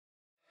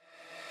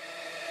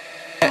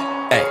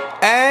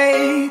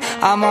Ay,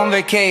 I'm on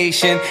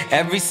vacation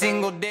every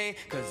single day,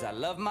 cause I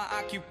love my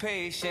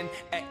occupation.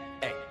 Ay,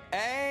 ay,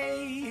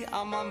 ay,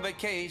 I'm on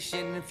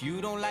vacation. If you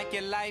don't like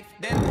your life,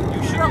 then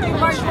you should be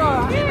on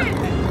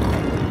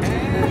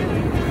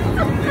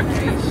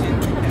vacation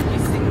every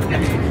single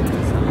day,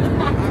 cause I love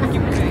my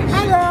occupation.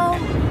 Hello.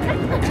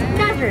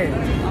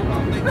 I'm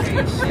on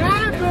vacation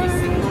every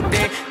single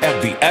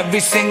day,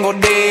 every single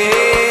day.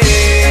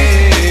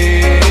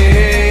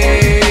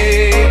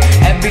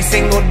 Every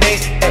single day,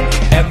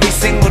 every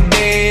single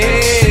day.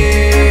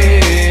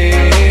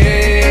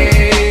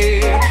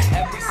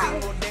 Every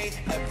single day,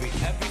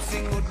 every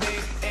single day.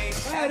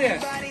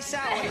 Everybody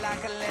sour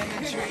like a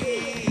lemon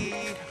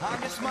tree.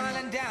 I'm just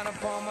smiling down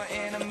upon my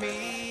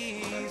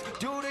enemies.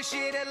 Do the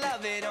shit I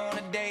love it on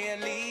a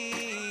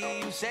daily.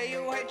 You say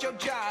you hate your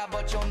job,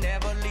 but you'll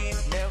never leave,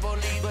 never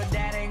leave. But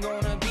that ain't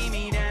gonna be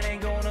me, that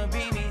ain't gonna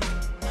be me.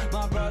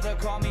 My brother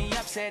called me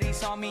up, said he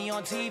saw me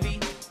on TV.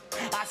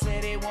 I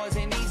said it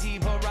wasn't easy,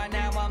 but right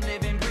now I'm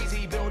living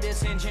breezy. Build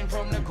this engine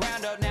from the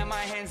ground up, now my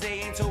hands,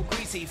 they ain't so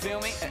greasy, feel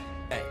me?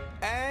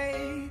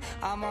 Ay,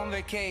 I'm on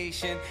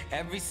vacation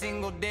every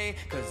single day,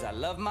 cause I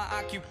love my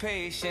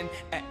occupation.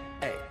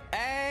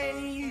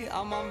 Ay,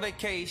 I'm on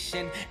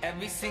vacation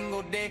every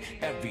single day,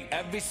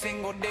 every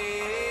single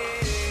day.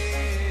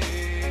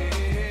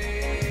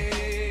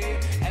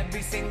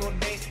 Every single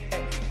day,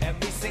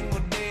 every single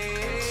day.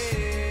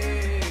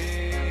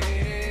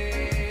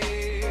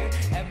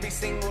 Every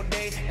single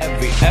day,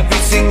 every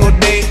single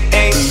day.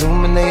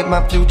 Illuminate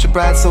my future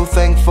bright, so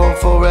thankful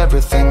for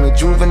everything.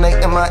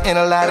 Rejuvenating my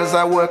inner light as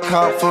I work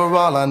hard for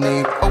all I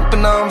need.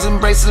 Open arms,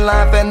 embracing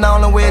life and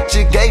all of what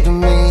you gave to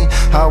me.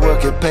 Hard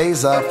work, it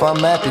pays off, I'm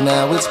happy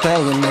now, it's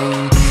paying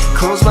me.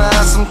 Close my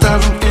eyes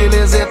sometimes and feel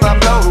as if I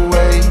float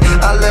away.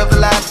 I love the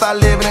life I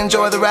live and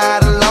enjoy the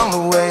ride along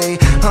the way.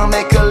 I'll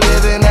make a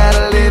living out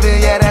of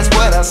living, yeah, that's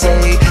what I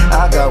say.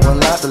 I got one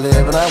life to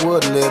live and I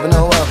wouldn't live in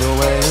no other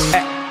way.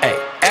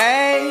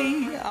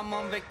 I'm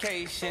on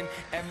vacation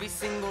every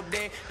single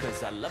day,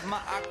 cause I love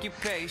my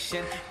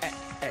occupation.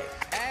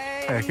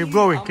 Hey, keep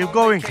going, keep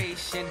going. Every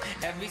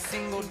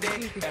single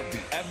day,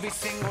 every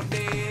single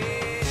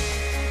day.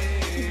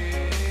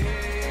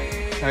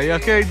 Hey,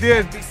 okay,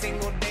 dude. Every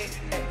single day,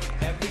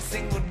 every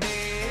single day.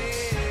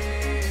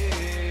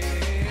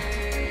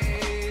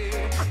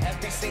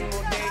 Every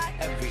single day,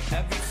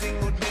 every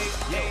single day.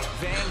 Yeah,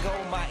 Van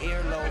Gogh, my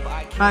earlobe.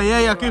 I can't.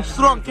 Hey, keep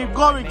strong, keep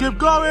going, keep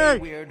going.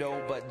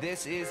 Weirdo, but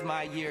this is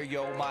my year,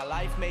 yo. My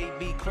life may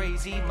be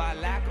crazy. My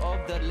lack of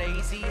the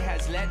lazy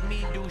has let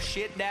me do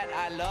shit that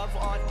I love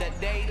on the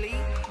daily.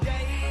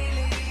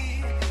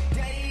 Daily,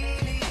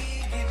 daily.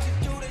 Get to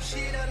do the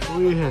shit I love.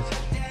 Weird.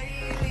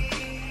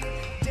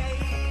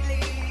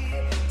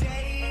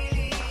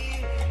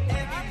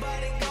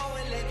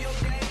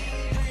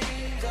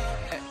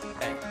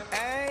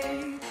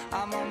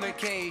 I'm on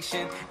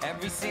vacation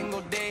every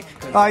single day.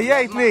 You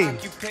ate me.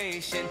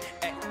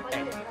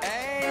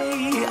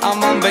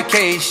 I'm on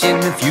vacation.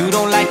 If you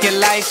don't like your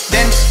life,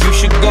 then you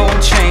should go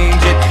and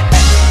change it.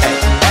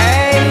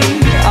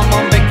 I'm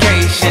on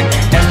vacation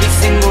every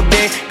single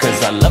day,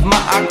 cause I love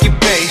my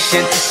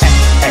occupation.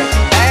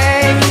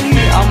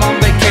 I'm on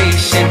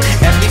vacation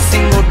every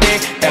single day,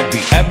 every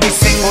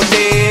single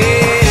day.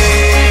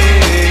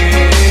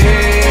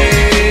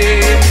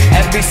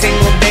 Every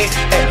single day,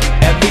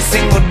 every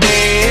single day.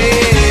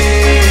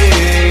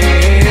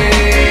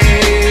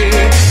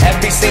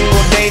 Every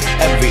single day,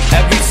 every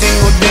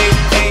single day.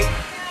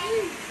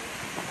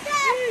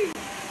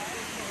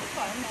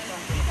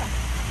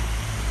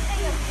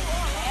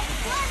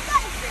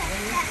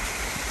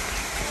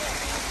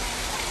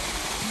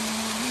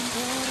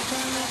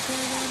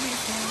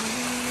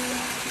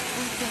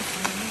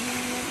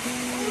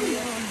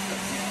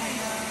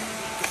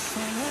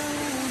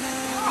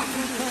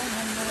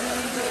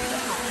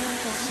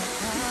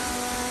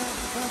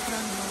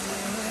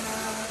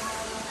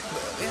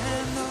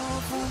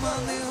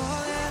 Fumando y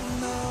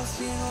jodiendo,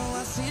 sigo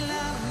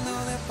vacilando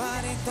de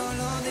party todos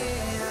los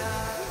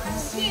días.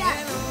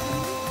 Síguelo.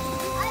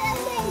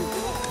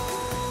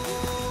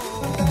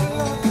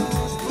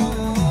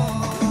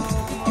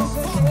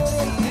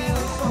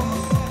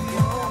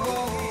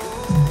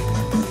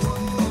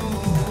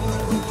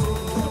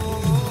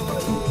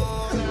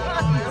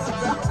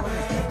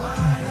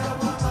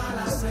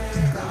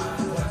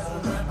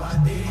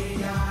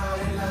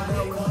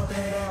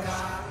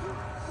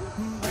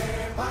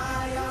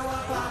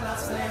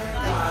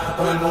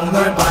 Todo el mundo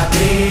en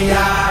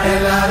patilla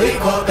en la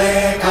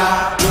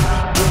discoteca.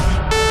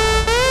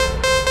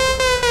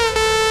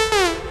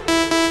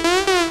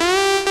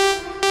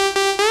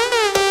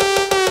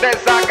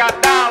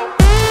 Desacatado.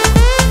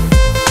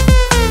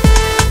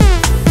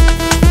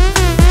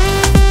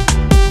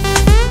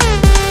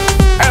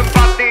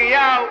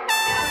 Empatillado.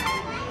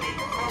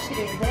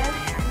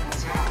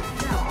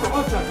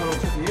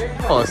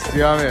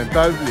 Hostia,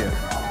 mental, blin.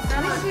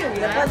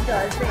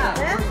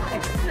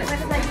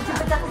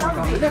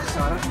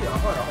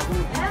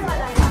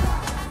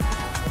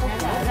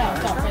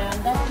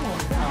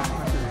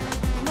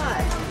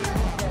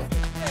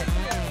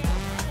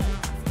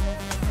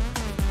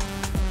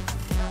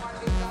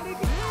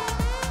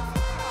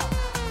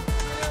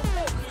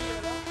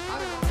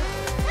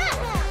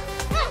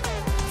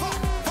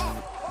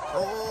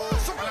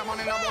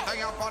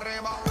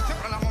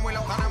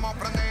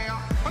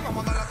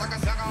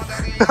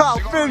 Ah,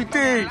 50.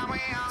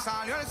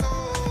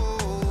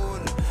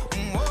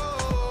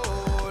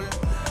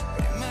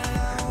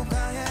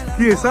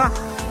 ¿Y esa?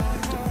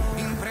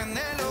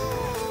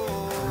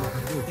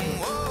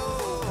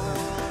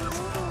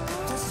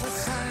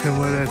 Qué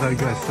buena esa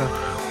gasta.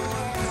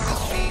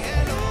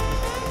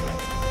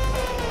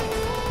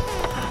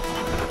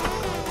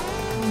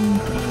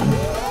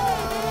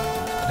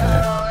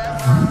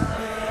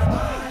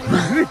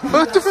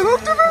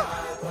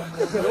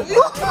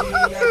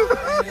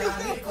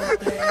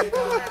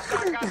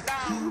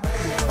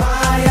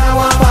 Hay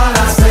agua para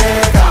la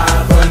seca,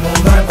 todo el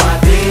mundo en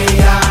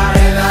patilla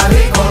en la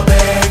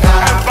discoteca.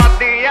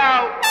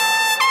 Empatillao.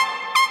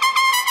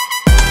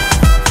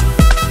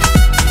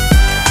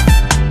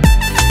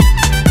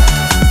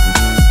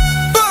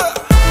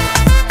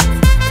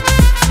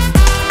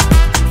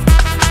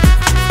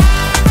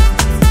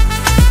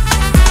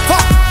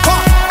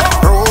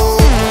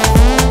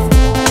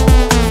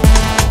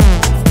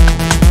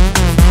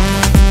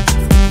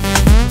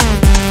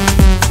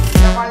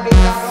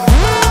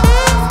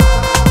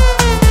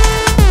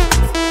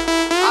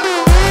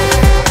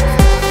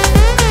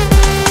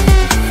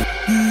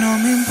 No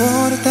me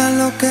importa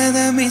lo que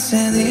de mí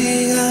se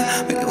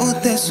diga, vive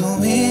usted su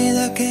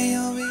vida, que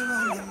yo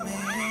vivo la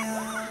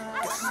mía.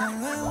 Que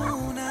solo es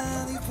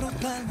una,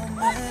 disfruta el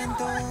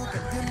momento, que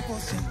el tiempo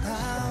se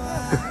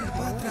acaba y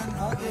para atrás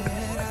no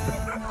verá.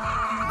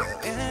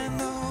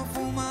 Bebiendo,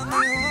 fumando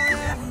y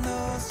jodiendo,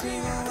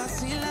 sigo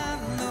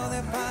vacilando de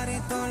party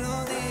todos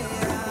los días.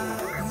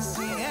 Y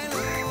síguelo.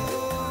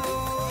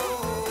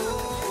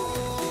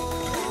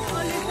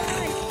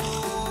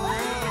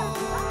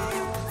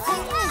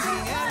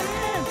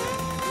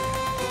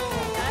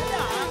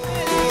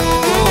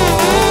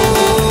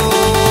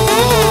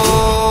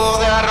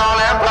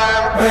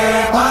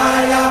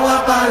 Hay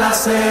agua para la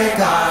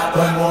seca,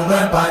 todo el mundo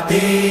en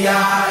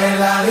patilla en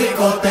la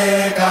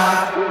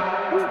discoteca.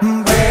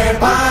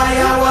 Hay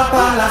agua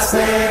para la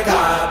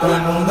seca, todo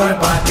el mundo en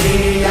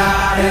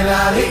patilla en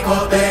la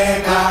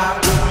discoteca.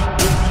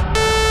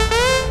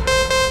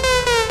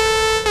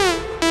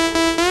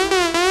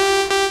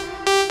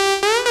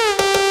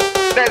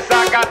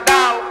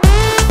 Desacatao.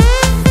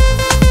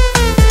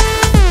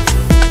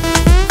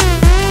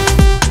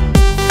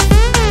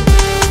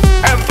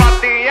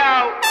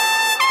 Empatillao.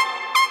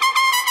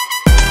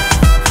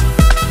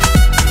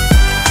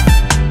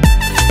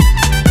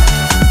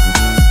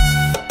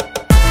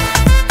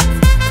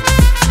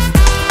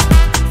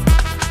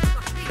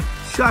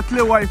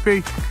 Shuttle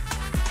wifey.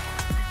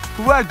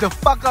 Where the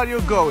fuck are you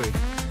going?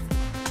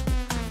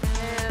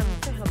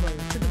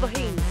 To the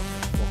Bahines.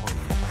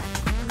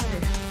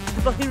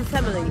 The Bahines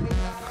family.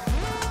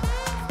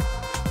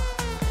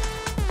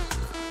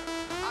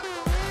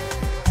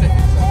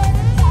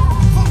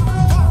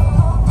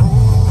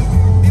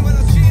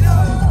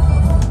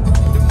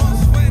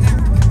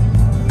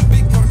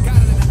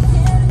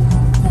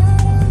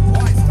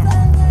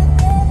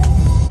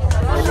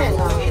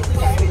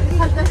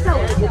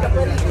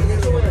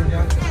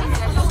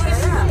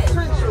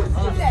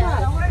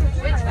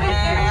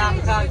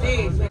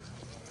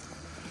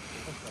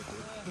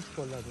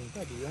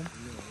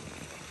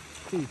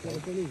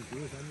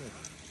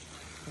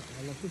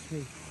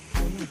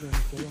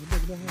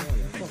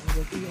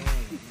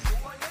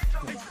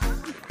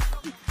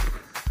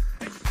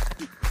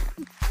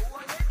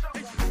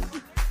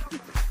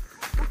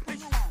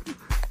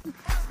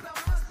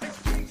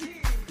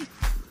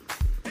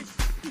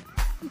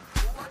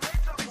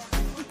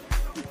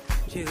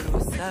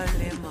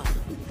 Jerusalem,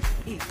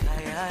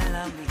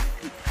 ikayalami,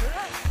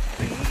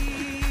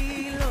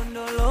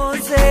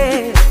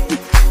 ilondoloze,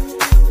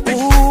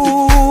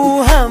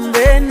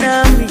 uhambe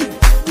nami,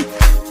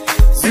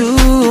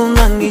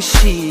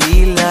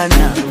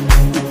 zungangishilana.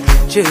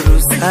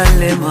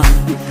 Jerusalem,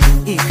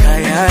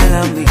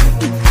 ikayalami,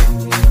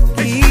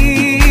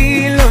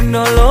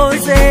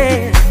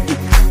 ilondoloze,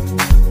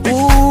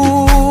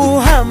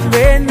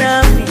 uhambe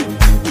nami,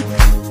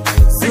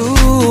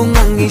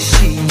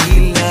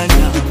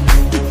 zungangishilana.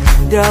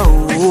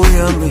 Dawo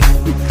yami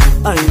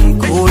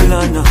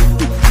ayikholana,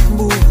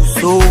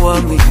 buso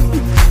wami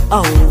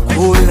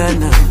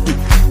awukholana.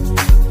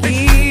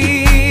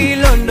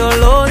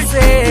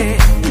 Ilondoloze,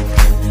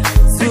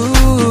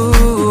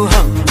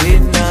 zuhambe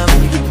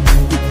nami.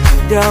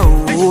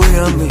 Dawo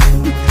yami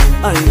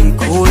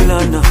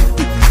ayikholana,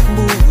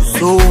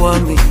 buso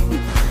wami.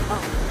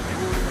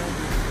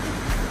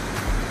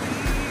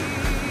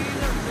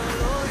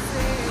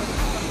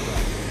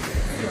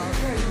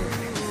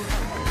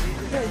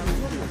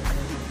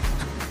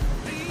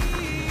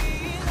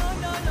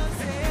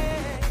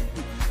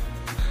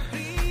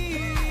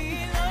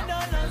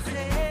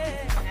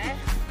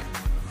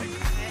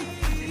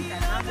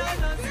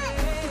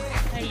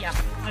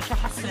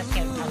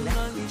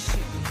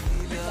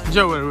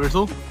 Joel,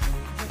 Whistle.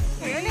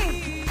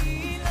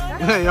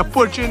 Hey, I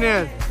put you in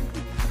there.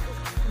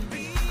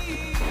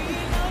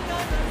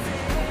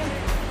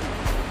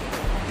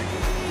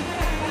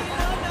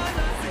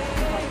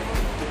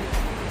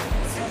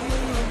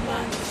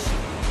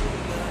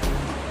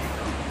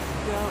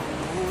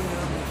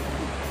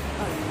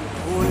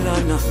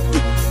 ayikholana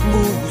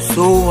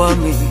buso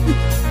wami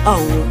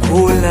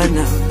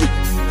awukholana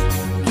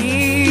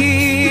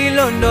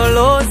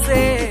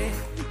ilondoloze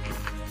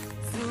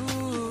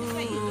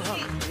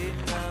zuhambe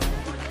nami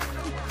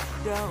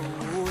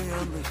dawo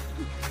yami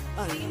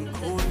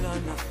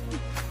ayikholana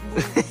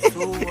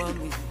buso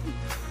wami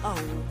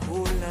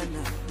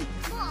awukholana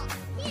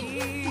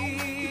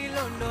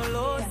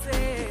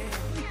ilondoloze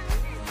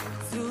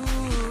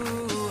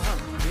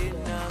zuhambe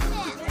nami.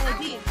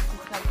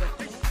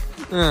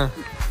 Yeah.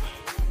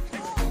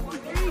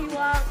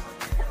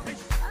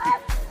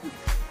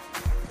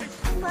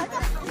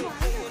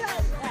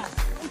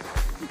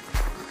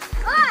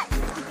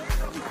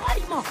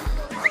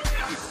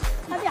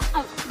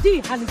 Di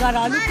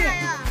hangara luke.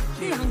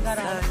 Di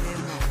hangara.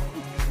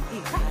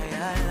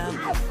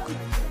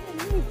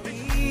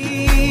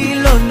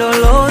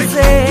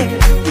 Ilondoloze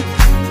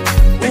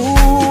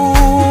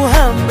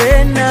uhambe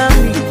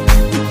nami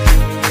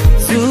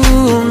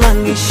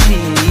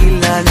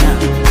zungangishilana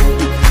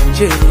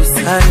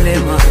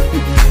Jerusalema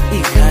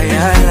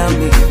ikhaya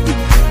lami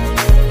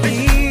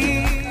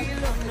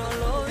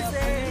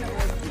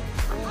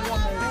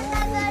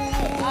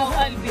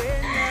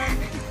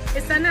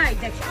It's a night.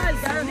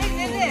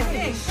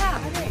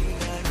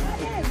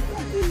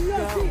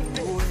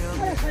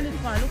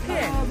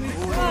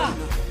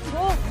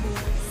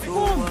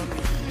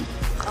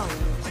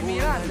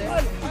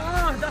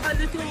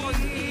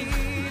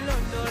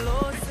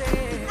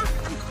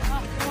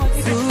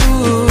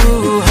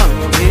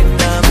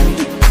 zuhambe nami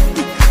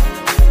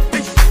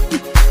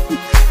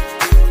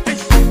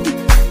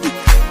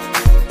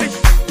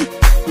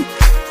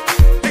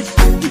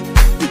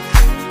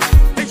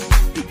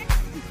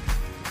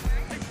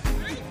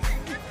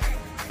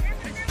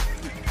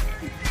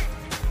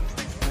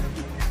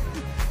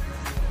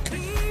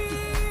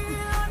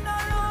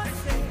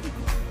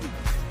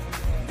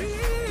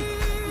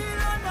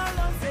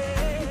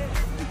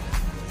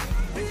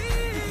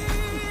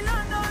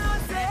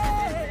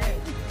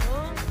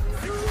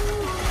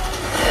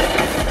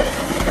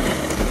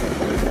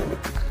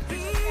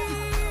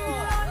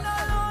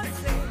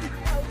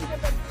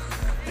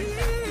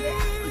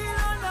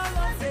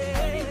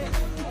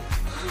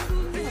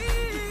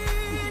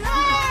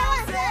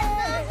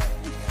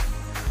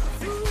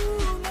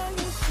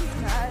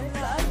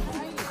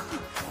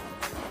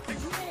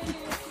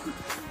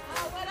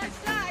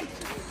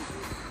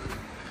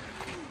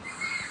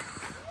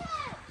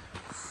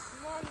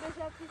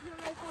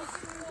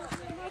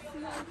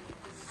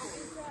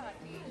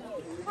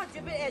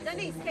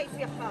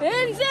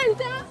انزل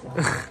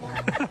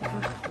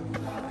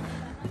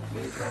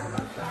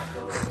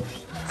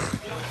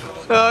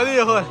Lì,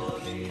 ora.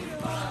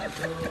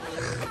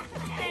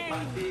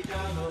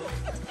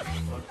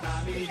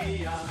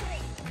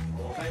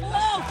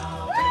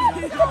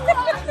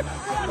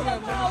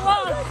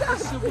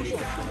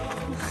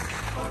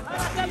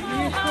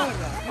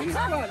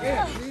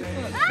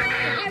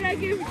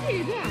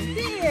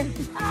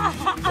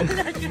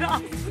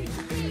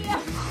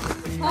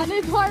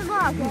 Alle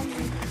formato.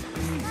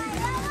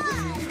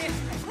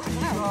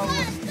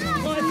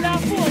 Con la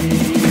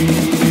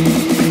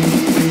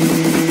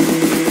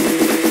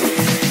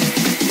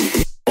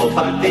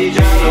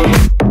Partigiano.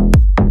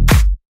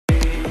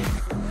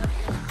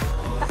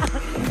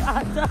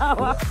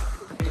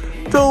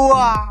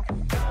 Tua.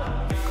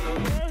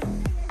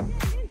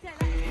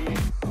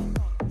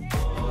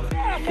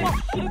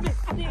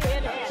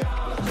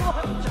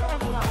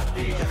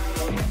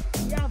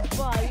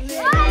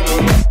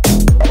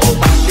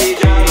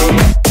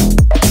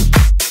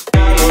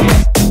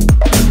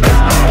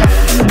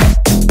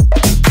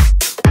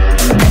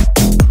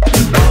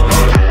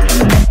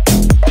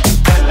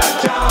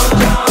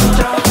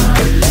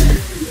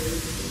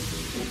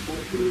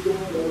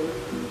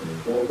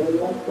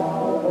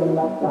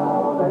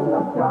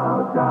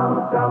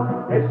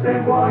 E se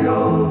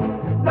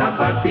muoio da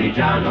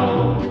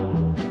partigiano,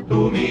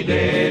 tu mi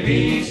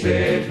devi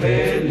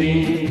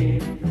seppellire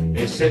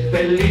e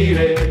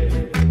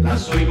seppellire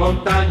lassù in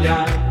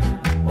montagna.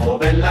 Oh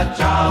bella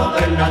ciao,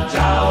 bella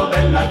ciao,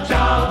 bella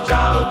ciao,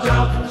 ciao,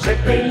 ciao,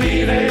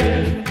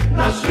 seppellire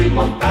lassù in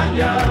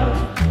montagna,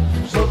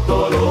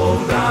 sotto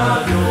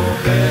l'ombra di un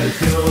bel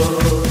fiore.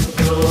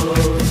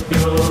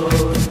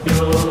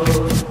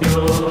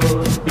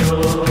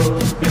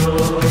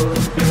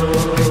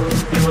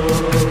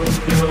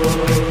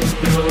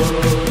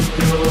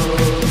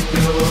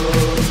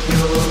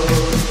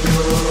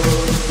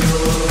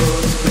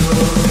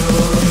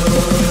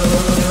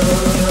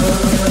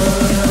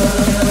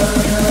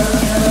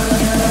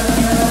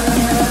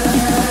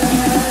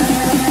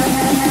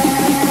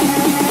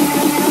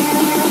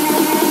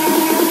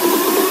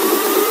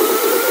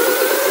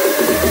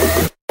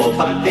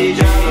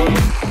 Partigiano.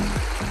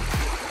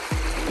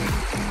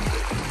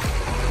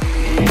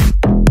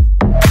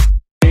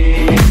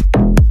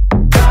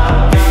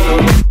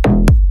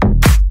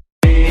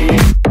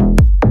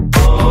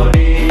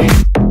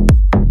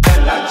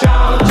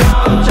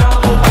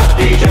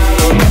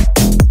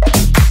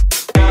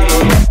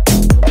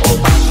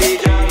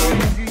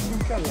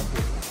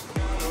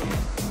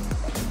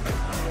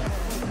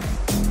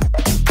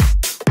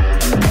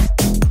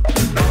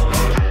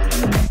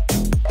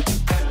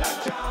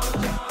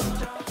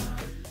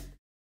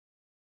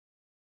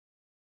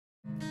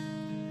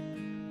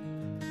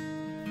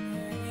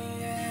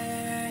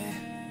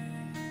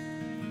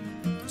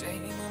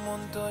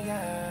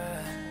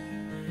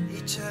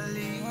 y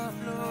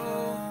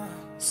Chalino.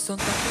 Son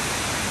tan...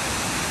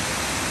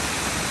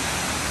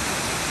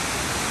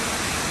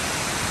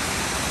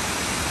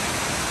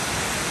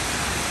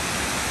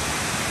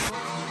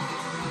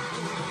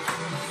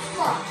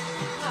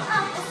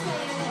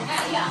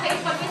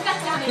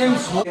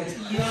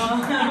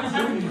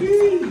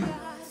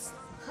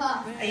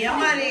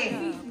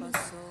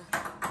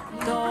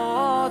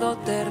 Todo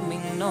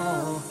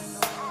terminó.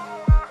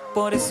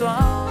 Por eso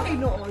ahora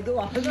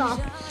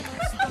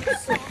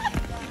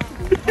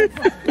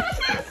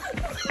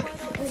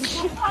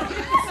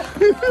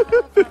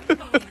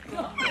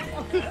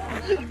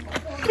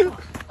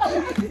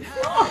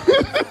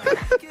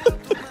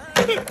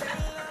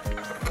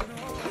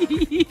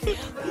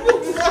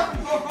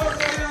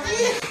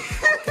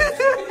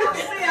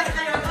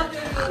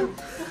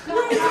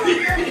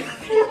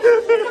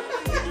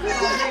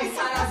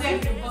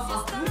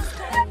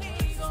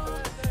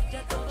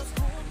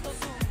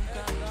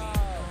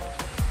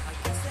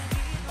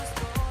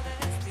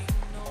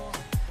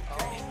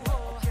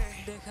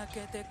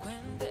que te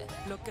cuente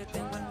lo que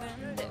tengo en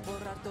mente,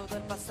 borrar todo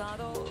el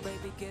pasado,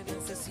 baby, que bien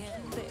se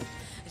siente.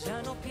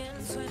 Ya no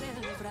pienso en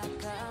el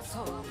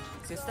fracaso,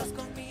 si estás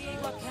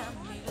conmigo aquí a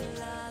mi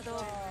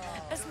lado.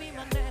 Es mi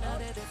manera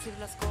de decir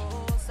las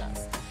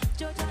cosas,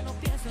 yo ya no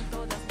pienso en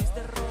todas mis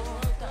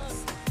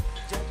derrotas.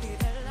 Ya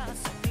tiré las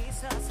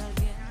cenizas al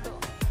viento,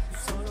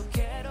 solo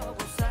quiero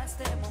gozar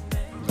este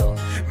momento.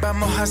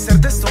 Vamos a hacer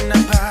de esto una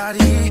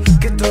party,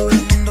 que todo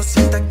el mundo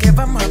sienta que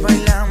vamos a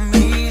bailar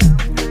mí.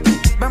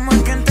 Vamos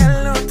a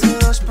cantarlo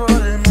todos por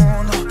el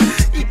mundo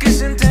y que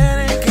se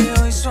entere que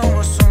hoy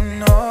somos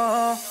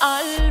uno.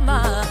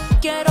 Alma,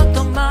 quiero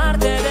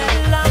tomarte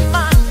de la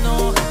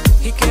mano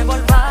y que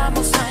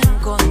volvamos a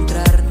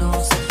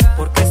encontrarnos,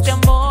 porque este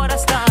amor ha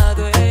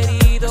estado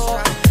herido.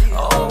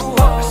 Oh,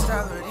 oh.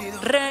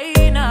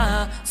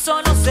 Reina,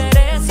 solo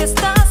seré si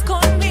estás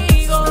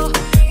conmigo.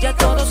 Ya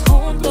todos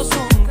juntos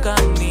un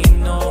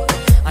camino,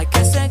 hay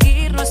que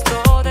seguir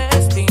nuestro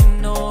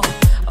destino.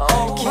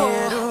 Oh,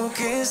 quiero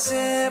que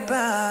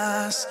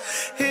sepas,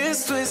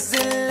 esto es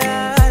del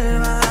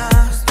alma.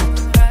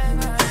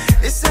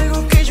 Es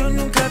algo que yo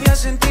nunca había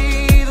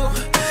sentido,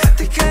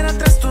 dejar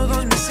atrás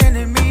todos mis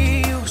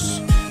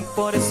enemigos.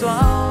 por eso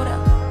ahora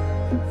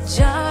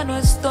ya no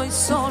estoy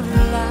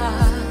sola.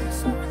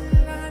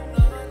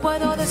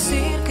 Puedo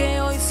decir que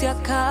hoy se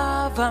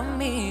acaba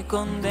mi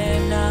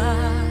condena.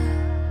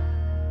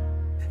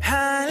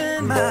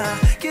 Alma,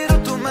 quiero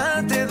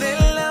tomarte de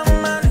la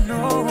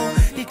mano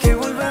y que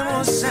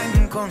volvamos a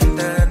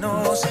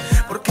encontrarnos,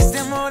 porque este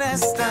amor ha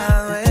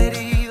estado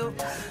herido.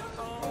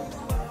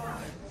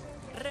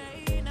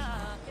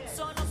 Reina,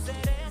 solo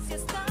seré si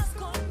estás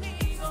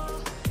conmigo.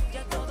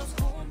 Ya todos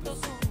juntos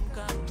un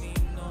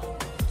camino,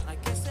 hay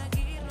que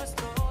seguir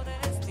nuestro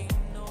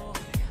destino.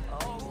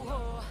 Oh,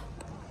 oh.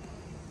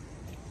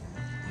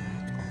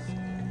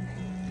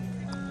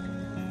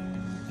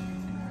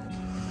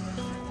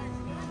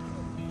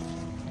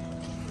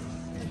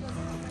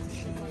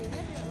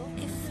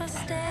 If I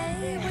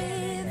stay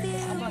with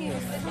you,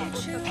 if I'm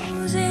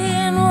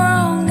choosing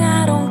wrong,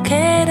 I don't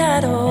care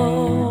at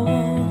all.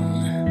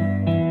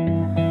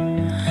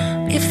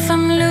 If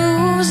I'm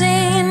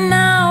losing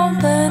now,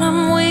 but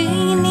I'm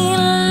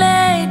winning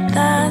late,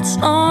 that's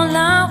all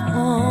I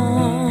want.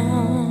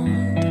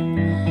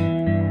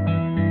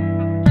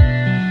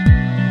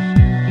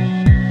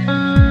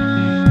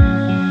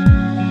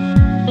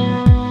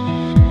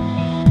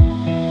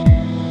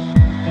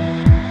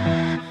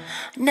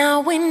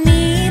 Now we need